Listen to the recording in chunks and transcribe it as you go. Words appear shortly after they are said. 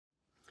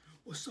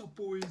What's up,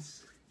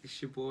 boys?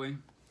 It's your boy.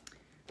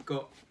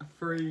 Got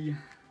 3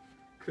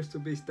 Crystal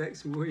Beast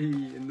decks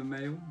in the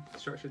mail,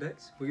 structure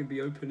decks. We're going to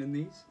be opening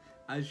these.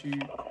 As you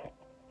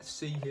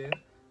see here,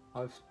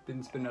 I've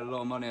been spending a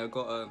lot of money. I've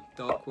got a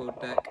Dark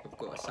World deck, I've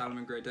got a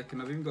Salmon Grey deck,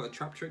 and I've even got a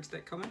Trap Tricks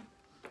deck coming.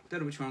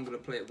 Don't know which one I'm going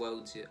to play at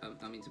Worlds yet, to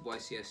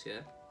YCS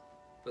yet.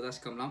 But that's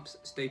coming up.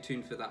 Stay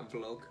tuned for that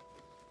vlog.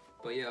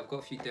 But yeah, I've got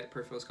a few deck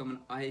profiles coming.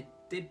 I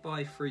did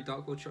buy 3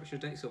 Dark World structure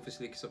decks,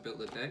 obviously, because I built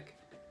the deck.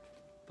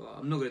 But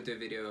I'm not going to do a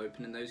video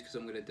opening those because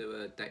I'm going to do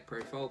a deck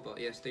profile. But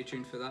yeah, stay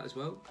tuned for that as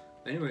well.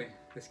 Anyway,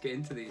 let's get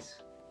into these.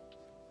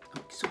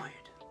 I'm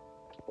excited.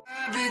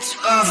 Abit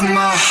of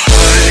my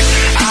heart,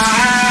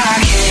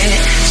 I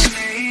can't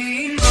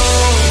say no.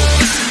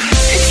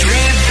 It's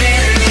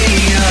ripping me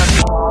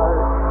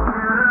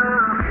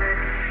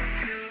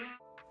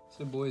up.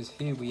 So boys,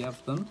 here we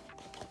have them.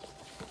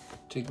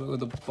 Take a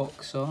look at the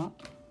box art.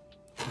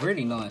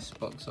 Really nice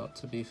box art,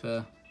 to be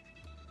fair.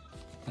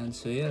 And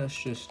so yeah, let's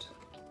just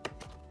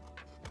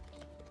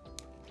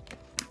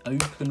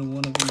open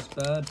one of these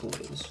bad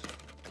boys.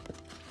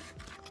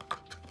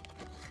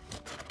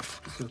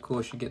 So of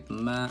course you get the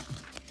mat.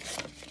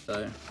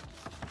 So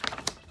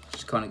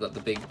just kind of got the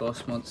big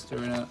boss monster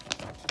in it,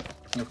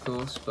 of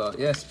course. But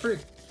yeah, it's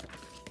pretty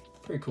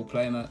cool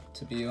playmat,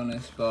 to be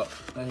honest. But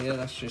yeah,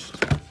 that's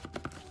just.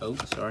 Oh,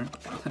 sorry.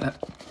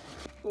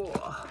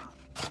 Oh,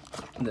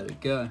 there we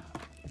go.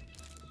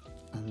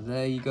 And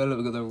there you go. Look,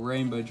 we've got the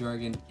Rainbow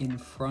Dragon in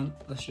front.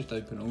 Let's just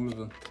open all of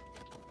them.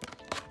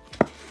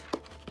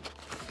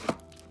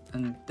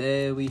 And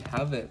there we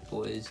have it,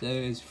 boys.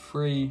 There is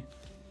 3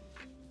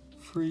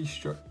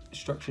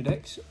 structure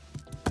decks.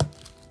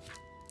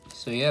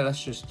 So yeah,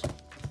 let's just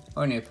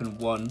only open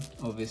 1,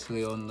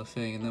 obviously, on the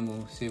thing, and then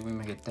we'll see if we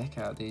make a deck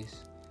out of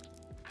these.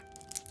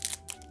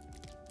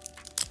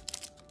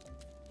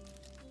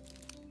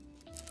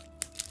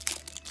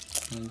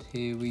 And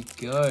here we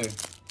go.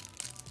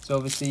 So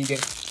obviously you get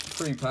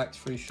 3 packs,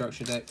 3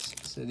 structure decks.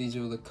 So these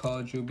are all the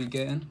cards you'll be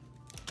getting.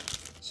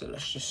 So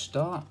let's just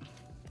start.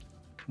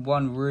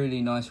 1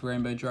 really nice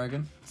Rainbow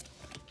Dragon.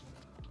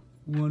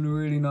 1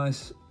 really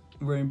nice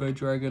Rainbow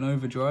Dragon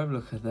Overdrive.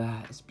 Look at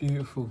that, it's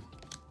beautiful.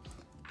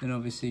 Then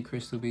obviously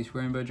Crystal Beast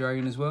Rainbow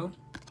Dragon as well.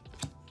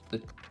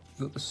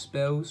 Got the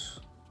spells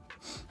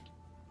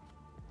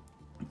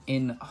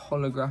in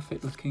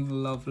holographic, looking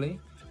lovely.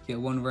 You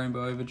get 1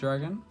 Rainbow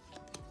Overdragon.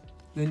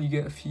 Then you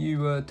get a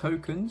few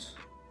tokens,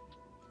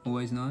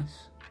 always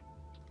nice.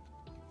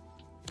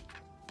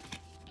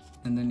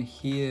 And then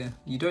here,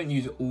 you don't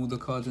use all the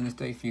cards in this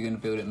deck if you're going to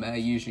build it meta.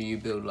 Usually you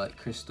build like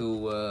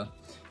Crystal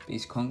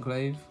Beast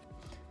Conclave.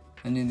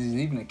 And then there's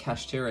even a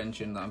cash tier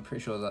engine that I'm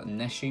pretty sure that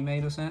Neshi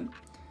made or something.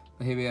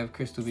 But here we have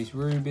Crystal Beast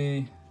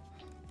Ruby,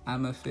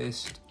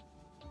 Amethyst,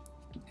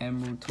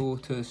 Emerald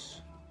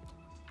Tortoise,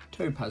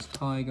 Topaz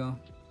Tiger,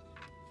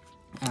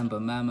 Amber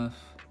Mammoth,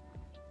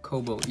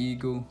 Cobalt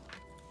Eagle,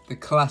 the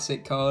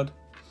classic card,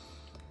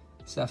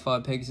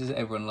 Sapphire Pegasus.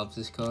 Everyone loves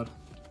this card.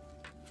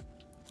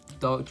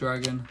 Dark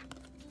Dragon.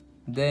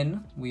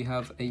 Then we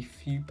have a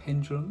few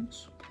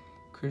pendulums,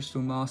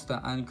 Crystal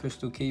Master and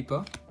Crystal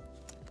Keeper,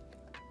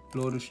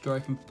 Lord of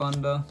Strike and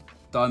Thunder,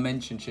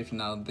 Dimension Shift.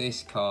 Now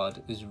this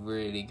card is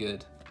really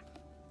good.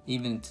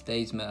 Even in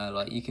today's meta,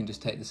 like, you can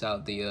just take this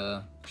out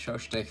the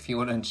structure deck if you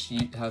want and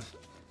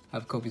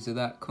have copies of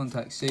that.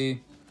 Contact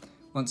Sea.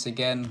 Once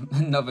again,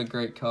 another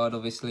great card,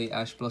 obviously,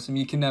 Ash Blossom.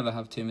 You can never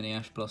have too many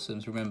Ash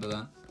Blossoms, remember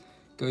that.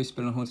 Ghost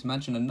Spell and Haunted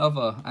Mansion,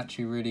 another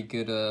actually really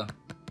good,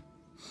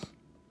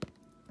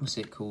 what's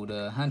it called,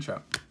 hand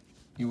trap.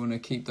 You want to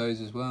keep those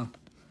as well.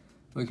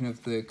 Working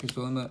with the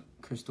Crystal Helmet,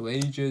 Crystal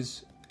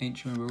Ages,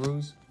 Ancient Member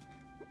Rules,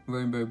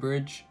 Rainbow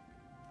Bridge,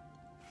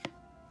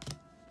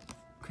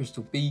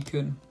 Crystal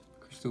Beacon,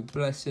 Crystal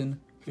Blessing,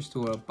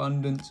 Crystal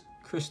Abundance,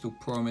 Crystal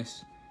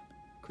Promise,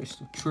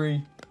 Crystal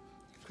Tree,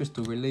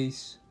 Crystal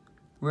Release,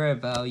 Rare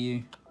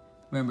Value,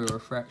 Rainbow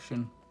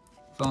Refraction,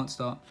 Advanced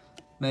Art,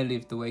 Medley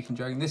of the Awakened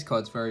Dragon. This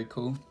card's very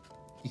cool.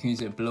 You can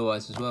use it with Blue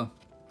Eyes as well,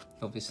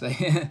 obviously.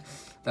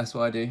 That's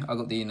what I do. I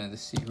got the, the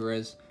Secret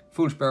Res.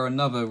 Foolish Bearer,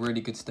 another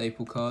really good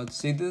staple card.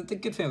 See, the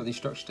good thing about these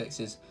structure decks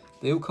is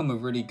they all come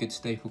with really good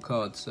staple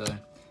cards. So,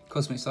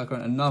 Cosmic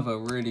Cyclone, another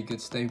really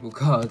good staple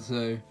card.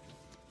 So,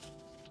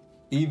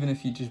 even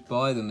if you just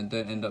buy them and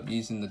don't end up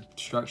using the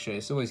structure,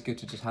 it's always good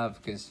to just have,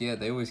 because yeah,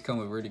 they always come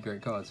with really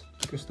great cards.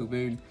 Crystal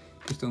Boon,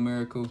 Crystal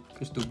Miracle,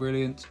 Crystal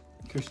Brilliant,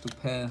 Crystal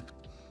Pair,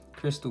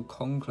 Crystal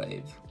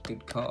Conclave,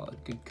 good card,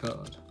 good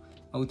card.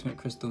 Ultimate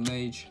Crystal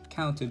Mage,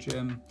 Counter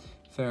Gem,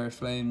 Fairy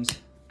Flames,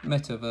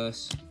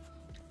 Metaverse,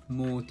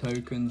 more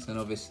tokens, and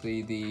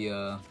obviously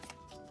the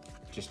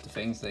just the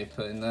things they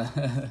put in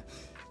the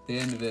the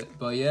end of it.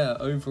 But yeah,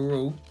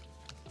 overall,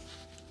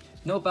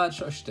 not a bad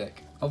structure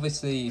deck.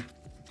 Obviously,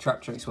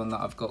 Trap Tricks one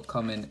that I've got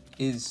coming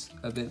is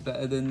a bit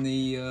better than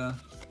the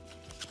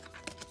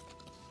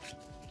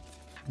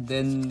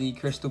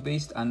Crystal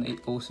Beast,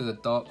 and also the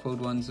Dark World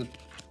one's a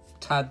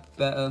tad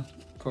better,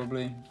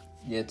 probably.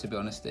 Yeah, to be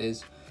honest, it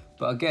is.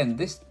 But again,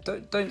 this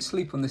don't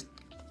sleep on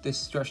this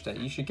structure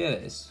deck. You should get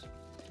it.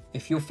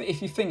 if you're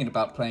thinking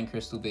about playing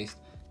Crystal Beast,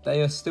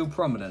 they are still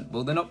prominent.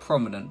 Well, they're not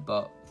prominent,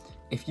 but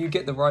if you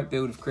get the right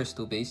build of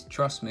Crystal Beast,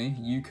 trust me,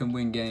 you can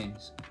win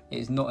games. It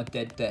is not a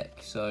dead deck,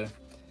 so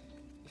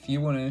if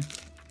you want to,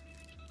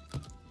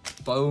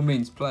 by all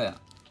means, play it.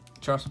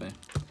 Trust me.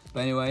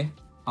 But anyway,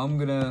 I'm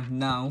gonna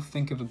now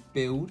think of a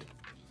build.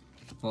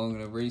 Well, I'm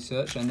gonna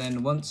research, and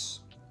then once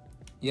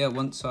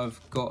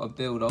I've got a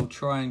build, I'll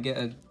try and get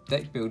a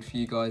deck build for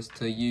you guys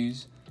to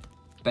use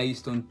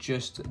based on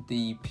just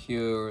the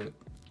pure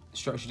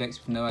structured decks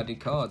with no added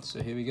cards.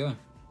 So here we go.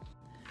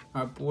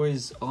 Alright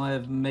boys, I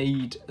have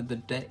made the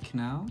deck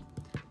now.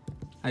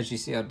 As you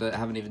see, I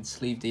haven't even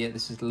sleeved it yet.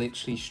 This is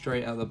literally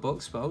straight out of the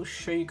box, but I'll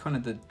show you kind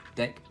of the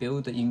deck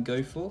build that you can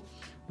go for.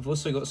 I've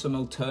also got some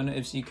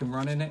alternatives you can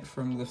run in it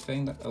from the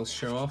thing that I'll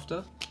show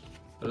after.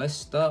 But let's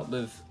start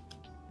with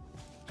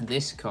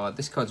this card.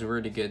 This card's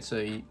really good.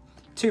 So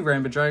 2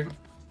 Rainbow Dragon.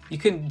 You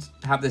can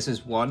have this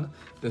as 1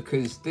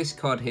 because this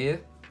card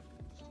here,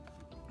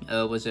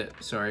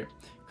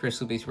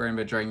 Crystal Beast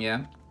Rainbow Dragon,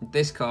 yeah.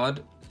 This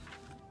card,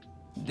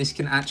 this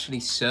can actually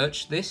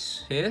search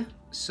this here.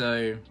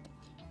 So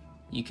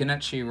you can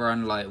actually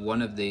run like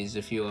 1 of these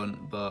if you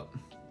want, but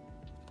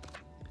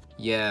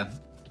yeah,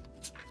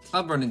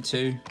 I'm running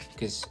 2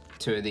 because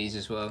 2 of these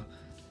as well.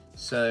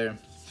 So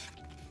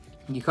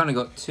you kind of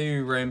got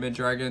 2 Rainbow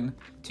Dragon,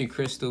 2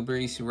 Crystal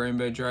Beast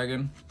Rainbow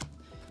Dragon,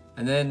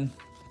 and then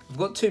we've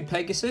got 2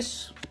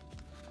 Pegasus.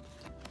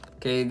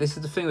 Okay, this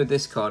is the thing with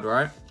this card,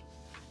 right?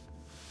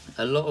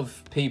 A lot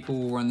of people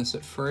will run this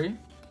at 3,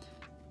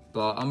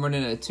 but I'm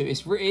running it at 2.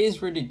 It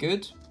is really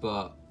good,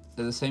 but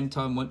at the same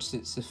time, once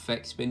its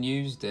effect's been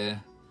used,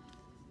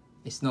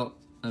 it's not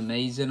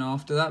amazing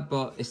after that,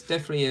 but it's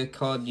definitely a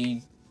card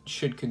you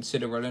should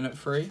consider running at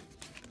 3.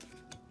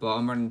 But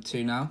I'm running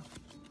 2 now.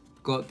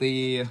 Got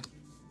the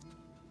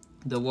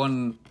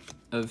one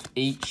of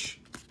each.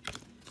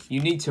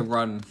 You have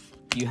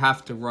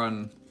to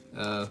run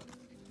at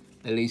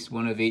least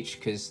 1 of each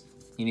because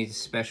you need to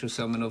special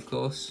summon, of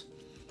course.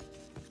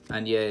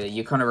 And yeah,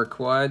 you're kind of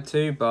required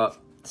to, but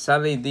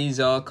sadly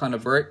these are kind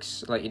of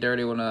bricks. Like, you don't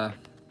really want to.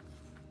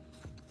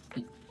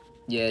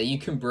 Yeah, you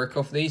can brick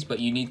off these, but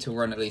you need to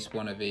run at least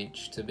 1 of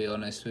each, to be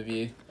honest with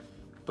you.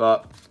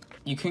 But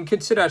you can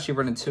consider actually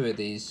running 2 of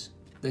these.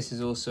 This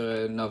is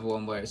also another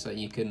one where it's like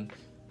you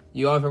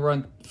either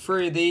run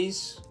 3 of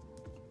these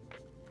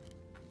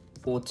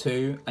or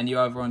 2, and you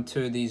either run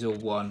 2 of these or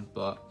 1.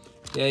 But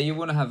yeah, you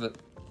want to have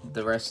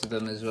the rest of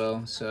them as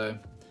well. So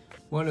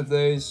 1 of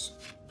those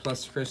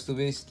plus Crystal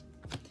Beast.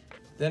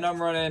 Then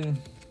I'm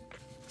running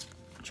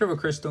Triple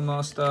Crystal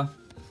Master.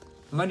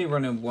 I'm only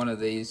running 1 of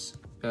these.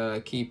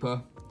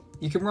 Keeper.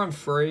 You can run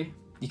 3.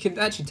 You can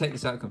actually take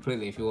this out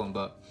completely if you want,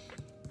 but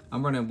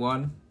I'm running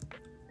 1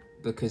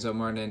 because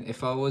I'm running.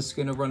 If I was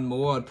gonna run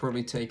more, I'd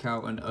probably take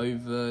out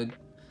a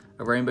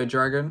Rainbow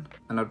Dragon,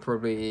 and I'd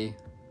probably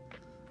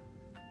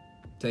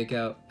take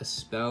out a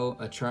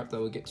trap that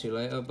we'll get to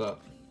later. But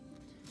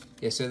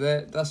yeah, so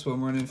that's what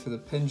I'm running for the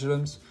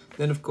pendulums.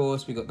 Then of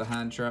course we got the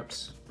hand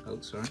traps. Oh,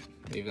 sorry,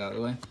 leave that out of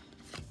the way.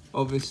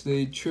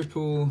 Obviously,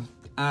 triple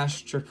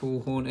Ash,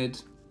 triple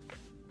Haunted.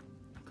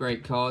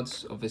 Great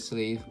cards,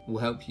 obviously will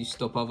help you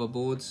stop other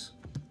boards.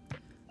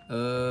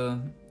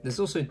 There's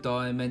also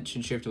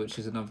Dimension Shifter, which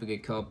is another good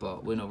card,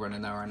 but we're not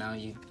running that right now.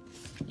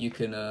 You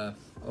can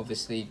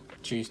obviously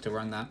choose to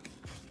run that,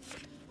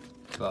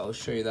 but I'll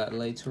show you that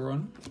later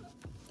on.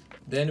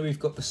 Then we've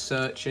got the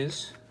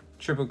searches.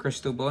 Triple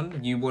Crystal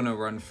Bond, you want to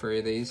run 3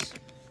 of these.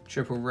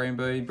 Triple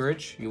Rainbow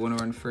Bridge, you want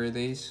to run 3 of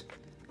these.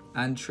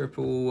 And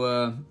triple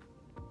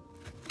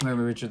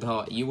Rainbow Bridge of the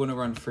Heart, you want to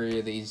run 3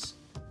 of these.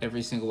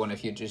 Every single one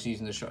if you're just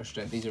using the structure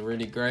deck. These are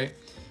really great.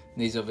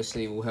 These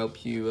obviously will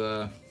help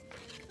you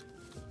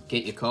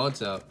get your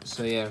cards out.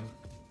 So yeah,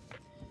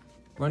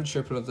 run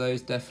triple of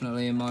those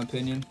definitely, in my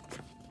opinion.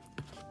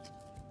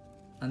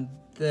 And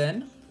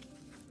then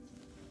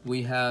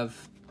we have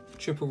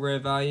triple rare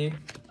value.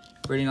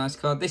 Really nice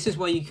card. This is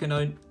why you can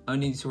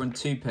only need to run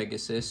 2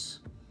 Pegasus,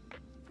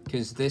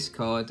 because this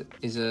card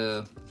is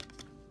a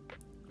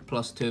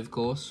 +2, of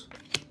course,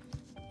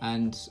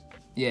 and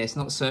yeah, it's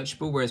not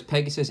searchable, whereas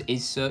Pegasus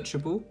is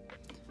searchable.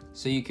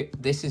 So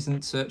this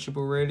isn't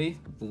searchable really,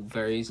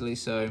 very easily.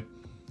 So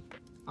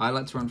I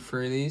like to run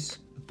 3 of these,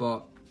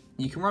 but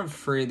you can run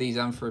 3 of these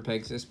and 3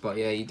 Pegasus. But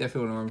yeah, you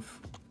definitely want to run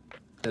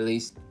at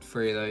least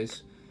 3 of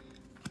those.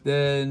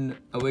 Then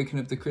Awaken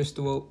of the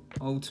Crystal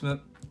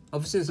Ultimate.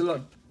 Obviously, there's a lot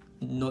of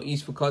not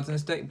useful cards in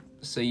this deck,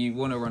 so you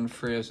want to run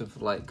 3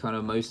 of like kind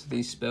of most of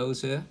these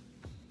spells here.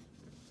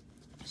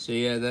 So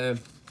yeah,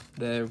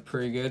 they're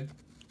pretty good.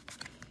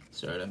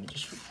 Sorry, let me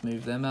just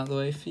move them out of the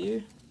way for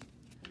you.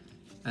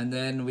 And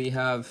then we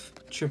have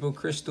Triple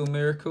Crystal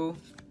Miracle,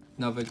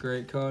 another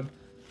great card.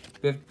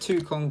 We have 2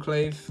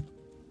 Conclave,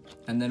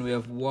 and then we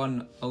have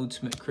 1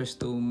 Ultimate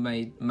Crystal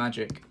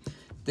Magic.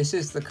 This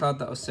is the card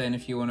that I was saying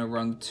if you want to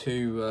run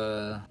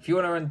 2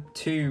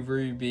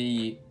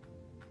 Ruby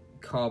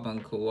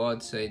Carbuncle,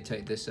 I'd say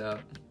take this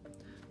out.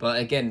 But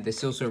again, this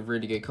is also a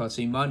really good card,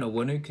 so you might not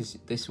want to, because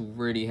this will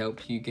really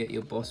help you get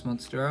your boss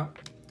monster out.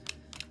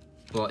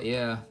 But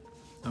yeah,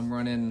 I'm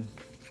running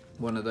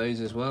one of those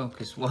as well,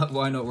 because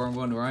why not run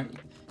one, right?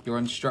 You're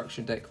on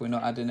structured deck, we're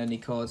not adding any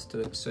cards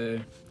to it. So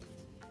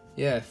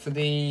yeah, for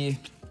the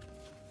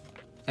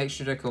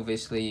extra deck,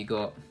 obviously you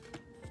got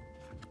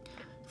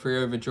 3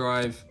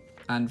 overdrive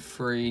and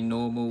 3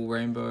 normal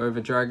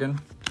rainbowoverdragon.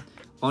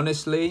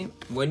 Honestly,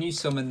 when you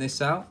summon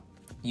this out,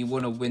 you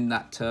want to win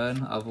that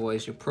turn,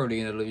 otherwise you're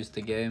probably going to lose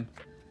the game.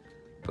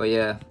 But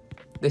yeah,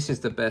 this is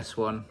the best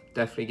one,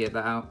 definitely get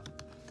that out.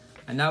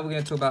 And now we're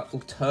going to talk about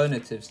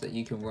alternatives that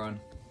you can run.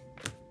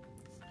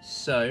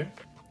 So,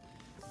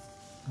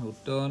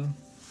 hold on.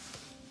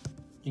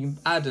 You can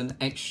add an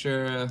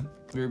extra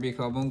Ruby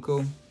Carbuncle,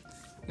 you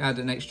can add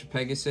an extra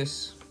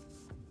Pegasus.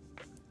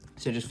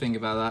 So just think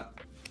about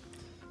that.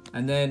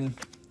 And then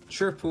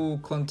triple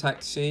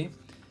Contact C.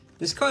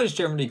 This card is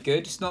generally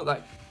good. It's not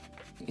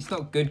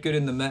good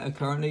in the meta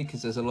currently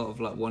because there's a lot of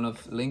like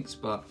one-off links,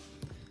 but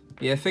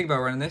yeah, think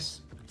about running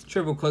this.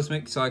 Triple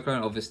Cosmic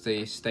Cyclone,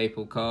 obviously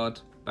staple card,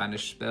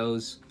 banish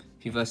spells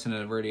if you're versing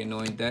a really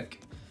annoying deck.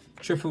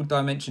 Triple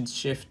Dimension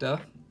Shifter,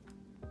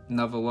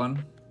 another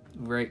one,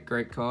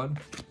 great card.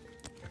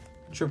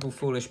 Triple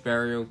Foolish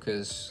Burial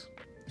because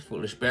it's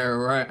Foolish Burial,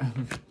 right?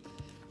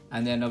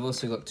 And then I've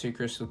also got 2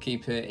 Crystal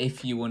Keeper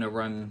if you want to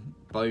run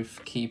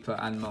both Keeper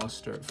and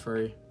Master at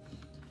 3.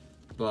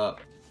 But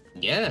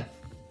yeah,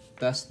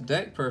 that's the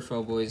deck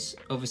profile, boys.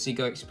 Obviously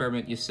go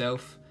experiment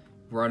yourself,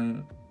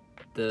 run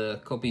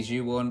the copies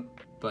you want.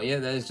 But yeah,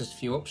 there's just a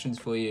few options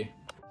for you.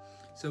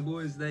 So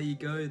boys, there you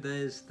go,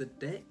 there's the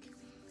deck.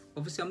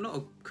 Obviously I'm not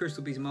a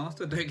Crystal Beast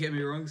master, don't get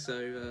me wrong, so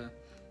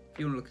if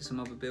you want to look at some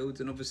other builds,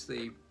 and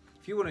obviously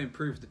if you want to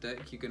improve the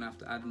deck, you're going to have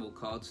to add more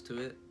cards to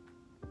it.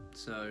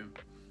 So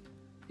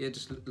yeah,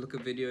 just look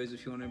at videos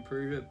if you want to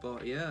improve it.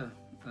 But yeah,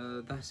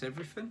 that's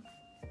everything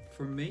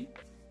from me.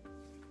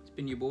 It's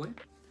been your boy,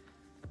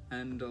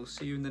 and I'll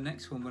see you in the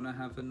next one when I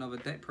have another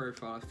deck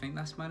profile. I think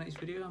that's my next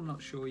video, I'm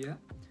not sure yet.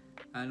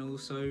 And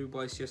also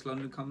YCS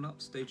London coming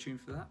up, stay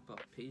tuned for that, but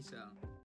peace out.